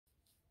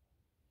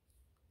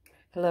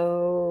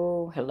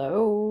Hello,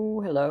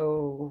 hello,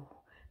 hello.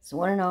 It's the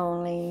one and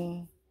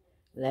only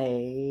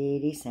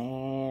Lady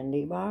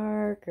Sandy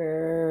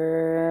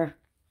Barker.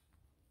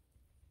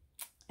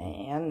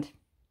 And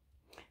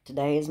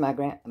today is my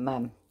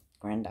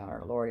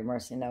granddaughter, Lordy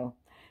mercy, no.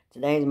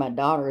 Today is my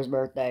daughter's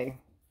birthday.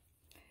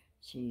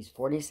 She's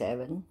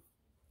 47.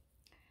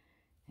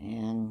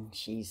 And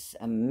she's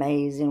an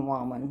amazing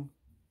woman.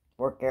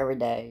 Work every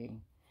day.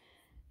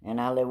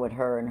 And I live with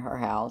her in her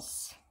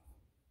house.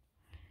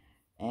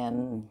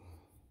 And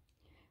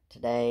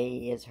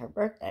today is her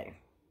birthday.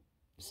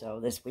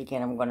 So this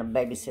weekend I'm going to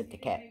babysit the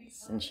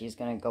cats, and she's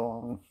going to go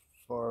on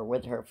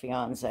with her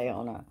fiance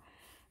on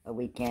a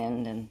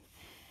weekend, and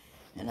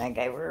I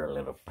gave her a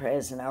little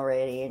present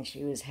already, and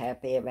she was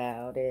happy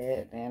about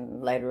it.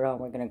 And later on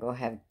we're going to go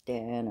have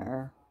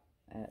dinner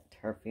at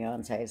her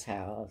fiance's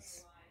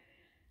house,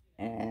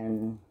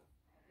 and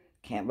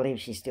can't believe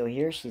she's still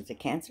here. She's a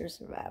cancer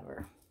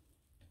survivor,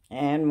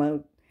 and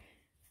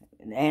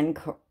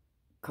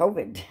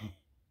COVID.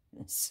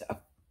 So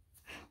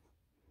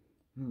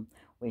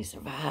we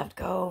survived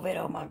COVID.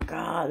 Oh my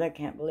God, I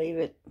can't believe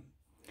it.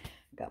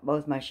 Got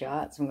both my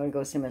shots. I'm gonna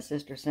go see my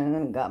sister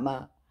soon. Got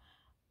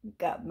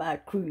my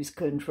cruise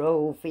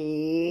control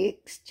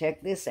fixed.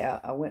 Check this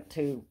out. I went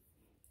to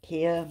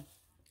Kia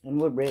in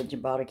Woodbridge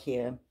and bought a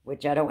Kia,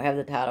 which I don't have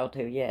the title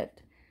to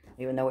yet,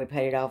 even though we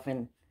paid it off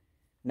in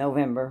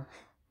November.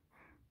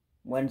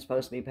 Wasn't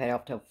supposed to be paid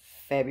off till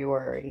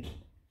February,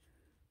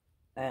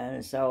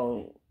 and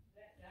so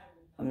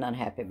I'm not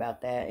happy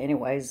about that.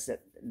 Anyways,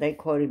 they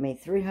quoted me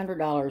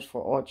 $300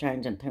 for oil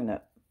change and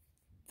tune-up.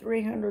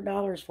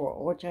 $300 for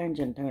oil change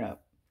and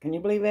tune-up. Can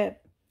you believe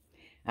that?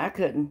 I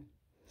couldn't.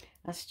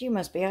 I said, you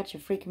must be out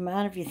your freaking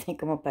mind if you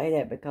think I'm going to pay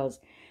that, because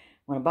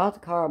when I bought the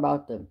car, I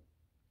bought the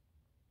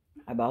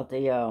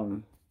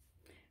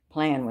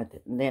plan with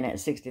it. And then at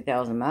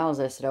 60,000 miles,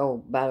 I said,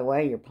 oh, by the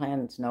way, your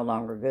plan's no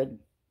longer good.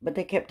 But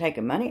they kept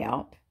taking money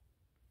out.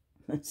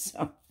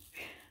 So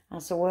I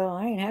said, well,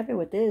 I ain't happy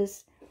with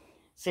this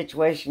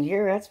situation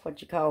here. That's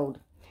what you called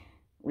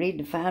read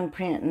the fine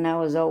print and I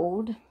was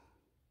old.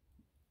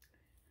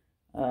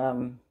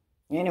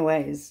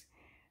 Anyways,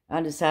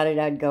 I decided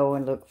I'd go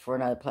and look for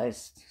another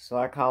place. So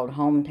I called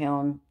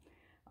Hometown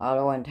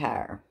Auto and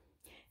Tire,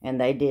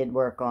 and they did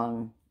work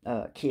on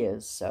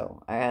Kias.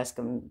 So I asked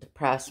them to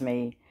price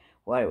me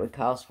what it would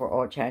cost for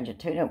oil change and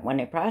tune-up. When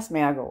they priced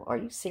me, I go, are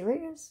you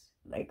serious?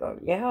 They go,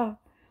 yeah.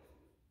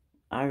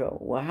 I go,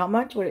 well, how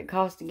much would it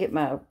cost to get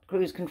my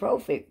cruise control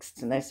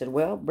fixed? And they said,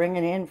 well, bring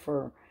it in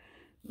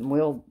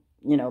we'll,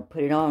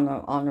 put it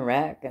on the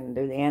rack and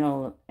do the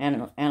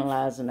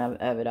analyzing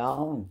of it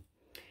all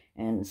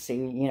and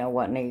see,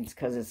 what needs,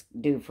 because it's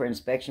due for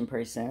inspection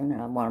pretty soon. And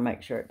I want to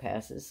make sure it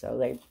passes. So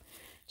they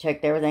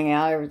checked everything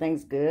out.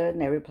 Everything's good.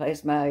 And they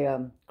replaced my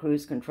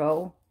cruise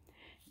control.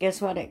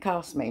 Guess what it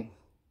cost me?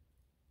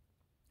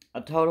 A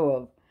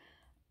total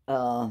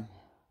of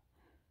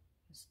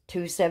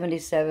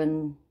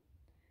 $277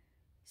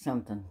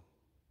 something.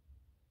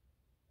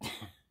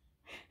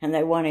 And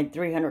they wanted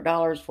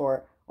 $300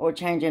 for oil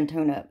change and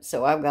tune-up.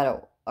 So I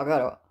got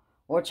a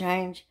oil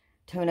change,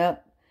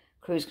 tune-up,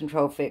 cruise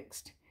control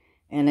fixed.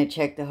 And they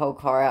checked the whole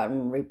car out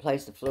and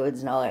replaced the fluids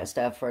and all that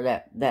stuff for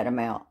that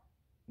amount.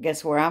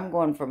 Guess where I'm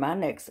going for my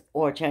next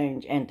oil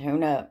change and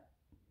tune-up?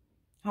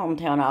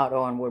 Hometown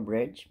Auto in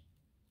Woodbridge.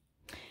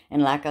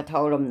 And like I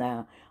told them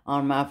now,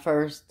 on my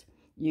first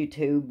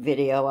YouTube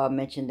video, I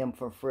mentioned them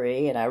for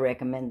free, and I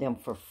recommend them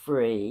for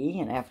free.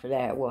 And after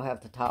that, we'll have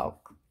to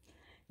talk.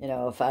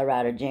 If I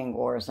write a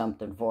jingle or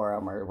something for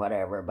them or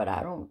whatever. But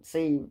I don't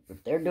see,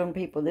 if they're doing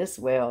people this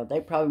well,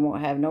 they probably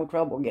won't have no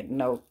trouble getting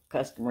no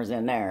customers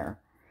in there.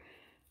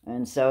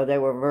 And so they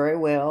were very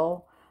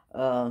well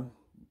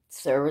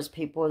service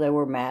people. They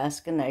were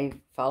masked and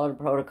they followed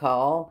the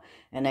protocol.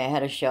 And they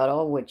had a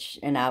shuttle,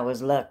 and I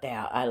was lucked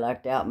out. I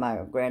lucked out. My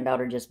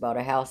granddaughter just bought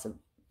a house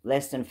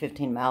less than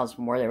 15 miles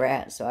from where they were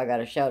at. So I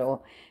got a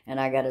shuttle, and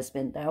I got to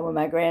spend time with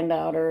my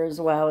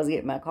granddaughters while I was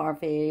getting my car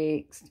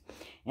fixed.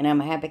 And I'm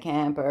a happy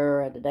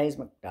camper. Today's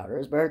my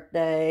daughter's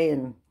birthday,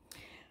 and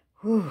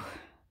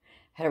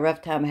had a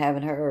rough time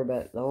having her,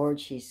 but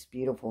Lord, she's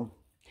beautiful.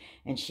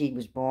 And she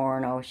was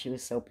born, oh, she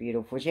was so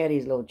beautiful. She had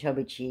these little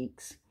chubby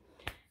cheeks,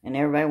 and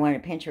everybody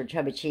wanted to pinch her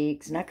chubby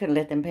cheeks, and I couldn't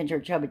let them pinch her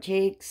chubby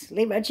cheeks.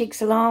 Leave my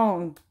cheeks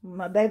alone.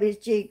 My baby's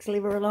cheeks,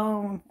 leave her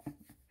alone.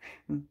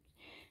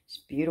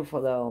 She's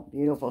beautiful, though.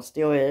 Beautiful,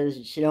 still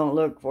is. She don't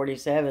look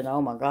 47.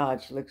 Oh, my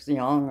God. She looks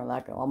young,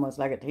 almost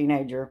like a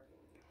teenager.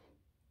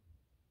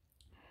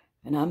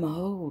 And I'm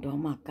old. Oh,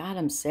 my God.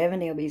 I'm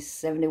 70. I'll be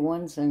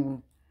 71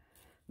 soon.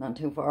 Not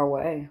too far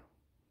away.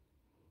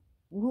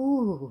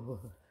 Woo.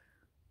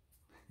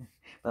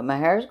 But my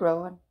hair's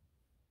growing.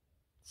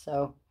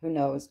 So, who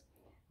knows?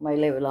 I may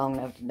live long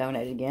enough to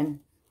donate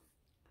again.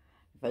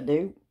 If I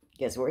do,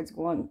 guess where it's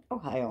going?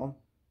 Ohio.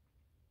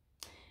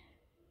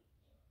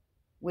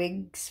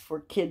 Wigs for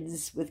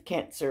kids with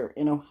cancer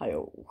in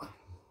Ohio.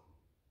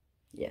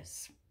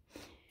 Yes.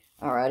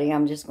 Alrighty,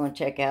 I'm just going to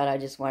check out. I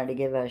just wanted to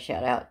give a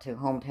shout out to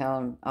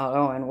Hometown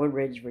Auto in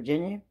Woodbridge,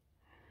 Virginia.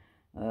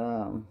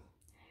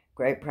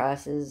 Great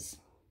prices,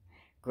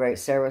 great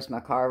service. My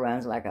car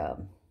runs like a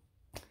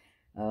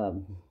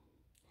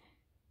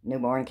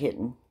newborn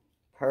kitten.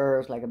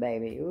 Purrs like a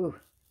baby. Ooh,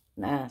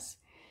 nice.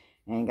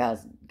 And got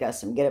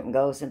some get up and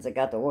go since I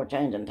got the oil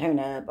change and tune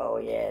up. Oh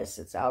yes,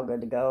 it's all good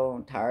to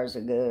go. Tires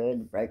are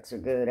good, brakes are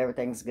good,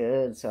 everything's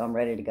good. So I'm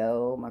ready to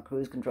go. My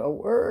cruise control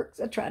works.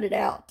 I tried it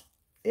out.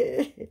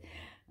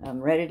 I'm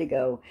ready to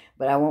go,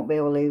 but I won't be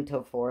able to leave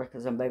till 4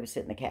 because I'm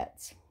babysitting the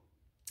cats.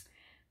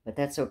 But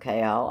that's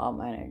okay. I'll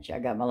manage. I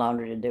got my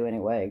laundry to do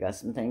anyway. Got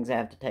some things I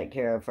have to take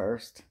care of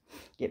first.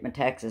 Get my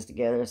taxes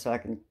together so I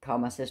can call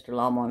my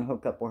sister-in-law and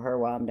hook up with her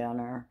while I'm down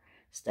there.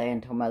 Stay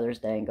until Mother's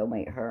Day and go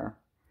meet her.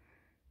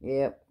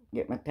 Yep,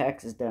 get my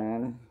taxes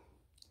done.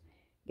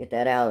 Get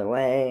that out of the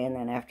way, and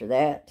then after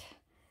that,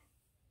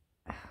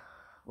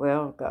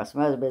 well, got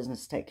some other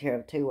business to take care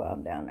of too while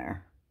I'm down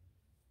there.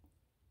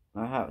 I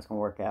don't know how it's going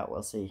to work out.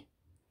 We'll see.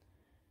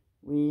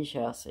 We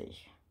shall see.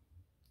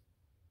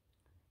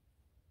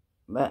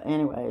 But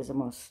anyways, I'm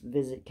going to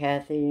visit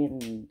Kathy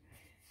and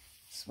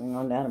swing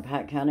on down to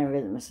Pike County and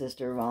visit my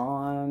sister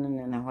Vaughn, and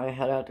then I'll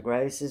head out to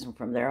Grace's, and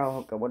from there I'll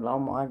hook up with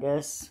Loma, I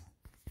guess.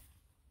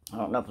 I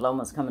don't know if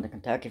Loma's coming to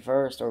Kentucky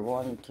first or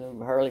going to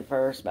Hurley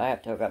first, but I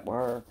have to hook up with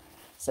her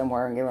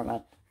somewhere and give her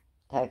my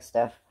tax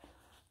stuff.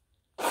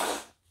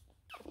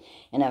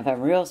 And if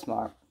I'm real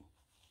smart,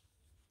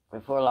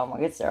 before Loma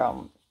gets there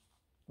on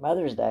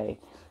Mother's Day,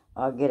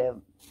 I'll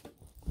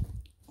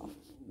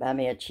buy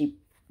me a cheap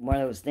one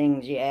of those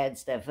things you add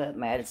stuff up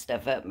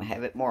and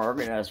have it more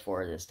organized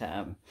for her this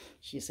time.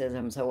 She says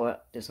I'm so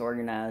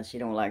disorganized. She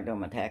don't like doing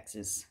my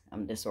taxes.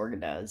 I'm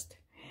disorganized.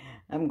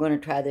 I'm going to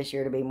try this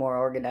year to be more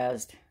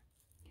organized.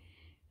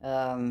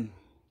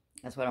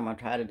 That's what I'm going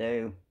to try to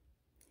do.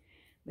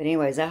 But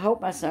anyways, I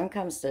hope my son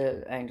comes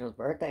to Angel's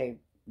birthday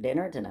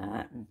dinner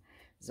tonight. And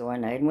Zoe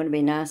and Aiden, wouldn't it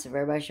be nice if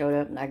everybody showed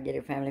up and I could get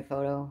a family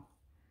photo?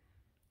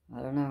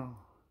 I don't know.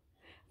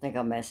 I think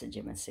I'll message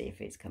him and see if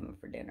he's coming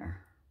for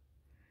dinner.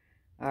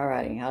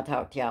 Alrighty, I'll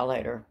talk to y'all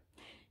later.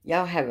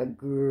 Y'all have a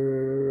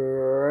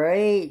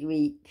great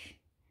week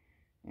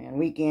and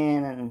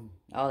weekend and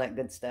all that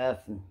good stuff.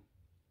 And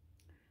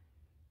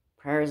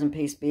prayers and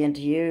peace be unto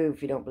you.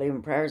 If you don't believe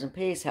in prayers and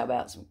peace, how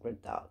about some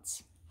good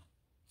thoughts?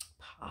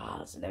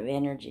 Positive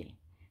energy.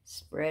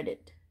 Spread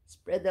it.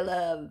 Spread the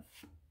love.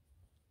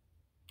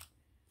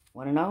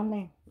 One and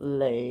only,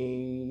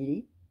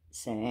 Lady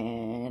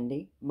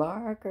Sandy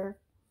Barker.